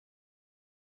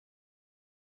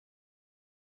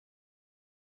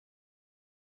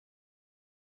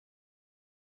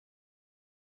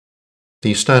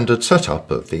The standard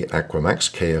setup of the Aquamax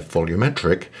KF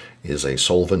Volumetric is a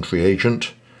solvent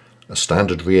reagent, a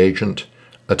standard reagent,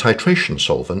 a titration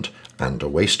solvent, and a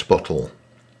waste bottle.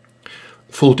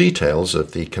 Full details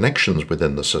of the connections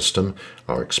within the system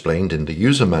are explained in the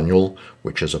user manual,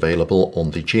 which is available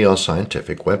on the GR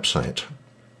Scientific website.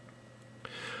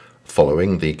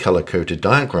 Following the color-coded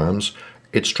diagrams,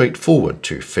 it's straightforward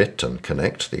to fit and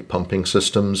connect the pumping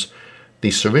systems,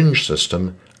 the syringe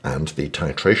system, and the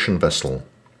titration vessel.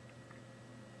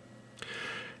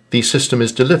 The system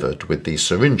is delivered with the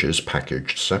syringes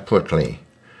packaged separately.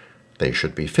 They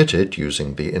should be fitted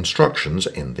using the instructions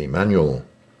in the manual.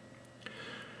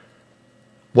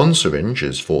 One syringe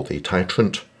is for the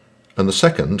titrant, and the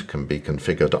second can be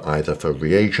configured either for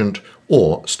reagent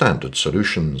or standard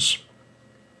solutions.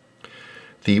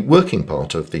 The working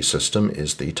part of the system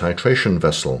is the titration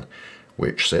vessel,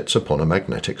 which sits upon a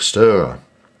magnetic stirrer.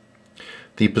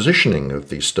 The positioning of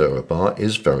the stirrer bar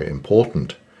is very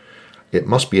important. It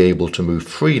must be able to move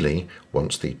freely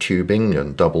once the tubing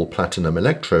and double platinum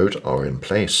electrode are in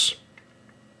place.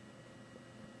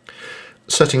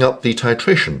 Setting up the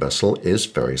titration vessel is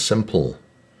very simple.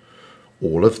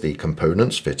 All of the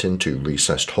components fit into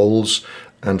recessed holes,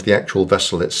 and the actual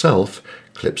vessel itself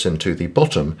clips into the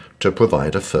bottom to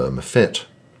provide a firm fit.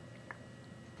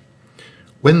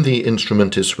 When the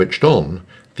instrument is switched on,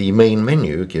 the main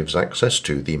menu gives access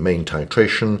to the main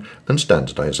titration and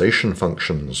standardization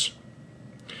functions.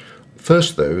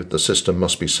 First, though, the system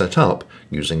must be set up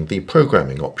using the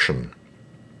programming option.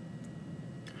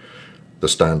 The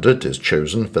standard is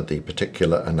chosen for the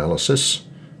particular analysis,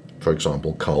 for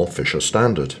example Karl Fischer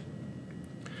standard.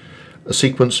 A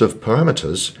sequence of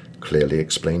parameters, clearly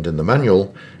explained in the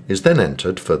manual, is then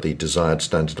entered for the desired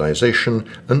standardization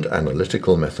and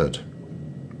analytical method.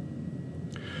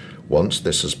 Once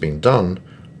this has been done,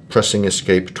 pressing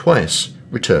Escape twice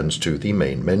returns to the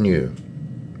main menu.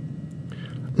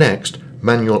 Next,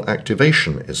 manual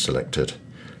activation is selected,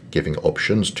 giving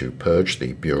options to purge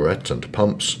the burette and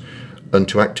pumps, and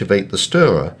to activate the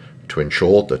stirrer to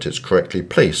ensure that it's correctly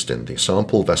placed in the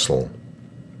sample vessel.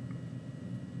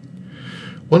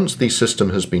 Once the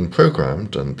system has been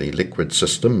programmed and the liquid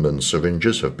system and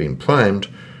syringes have been primed,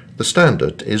 the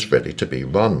standard is ready to be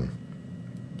run.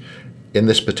 In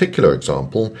this particular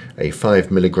example, a 5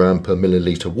 mg per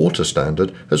milliliter water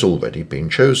standard has already been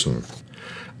chosen,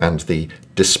 and the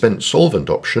Dispense Solvent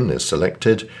option is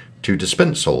selected to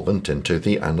dispense solvent into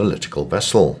the analytical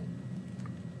vessel.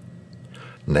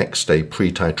 Next, a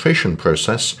pre-titration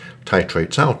process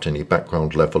titrates out any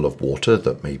background level of water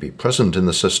that may be present in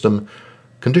the system,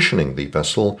 conditioning the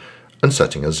vessel and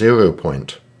setting a 0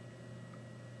 point.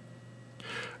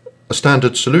 A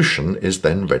standard solution is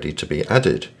then ready to be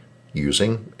added,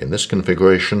 using, in this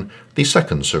configuration, the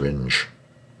second syringe.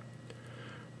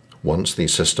 Once the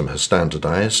system has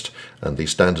standardized and the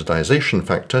standardization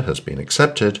factor has been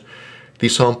accepted, the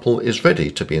sample is ready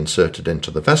to be inserted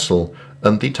into the vessel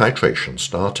and the titration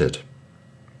started.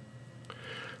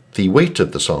 The weight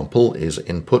of the sample is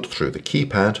input through the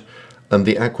keypad, and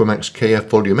the Aquamax KF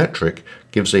Volumetric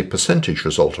gives a percentage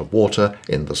result of water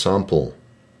in the sample.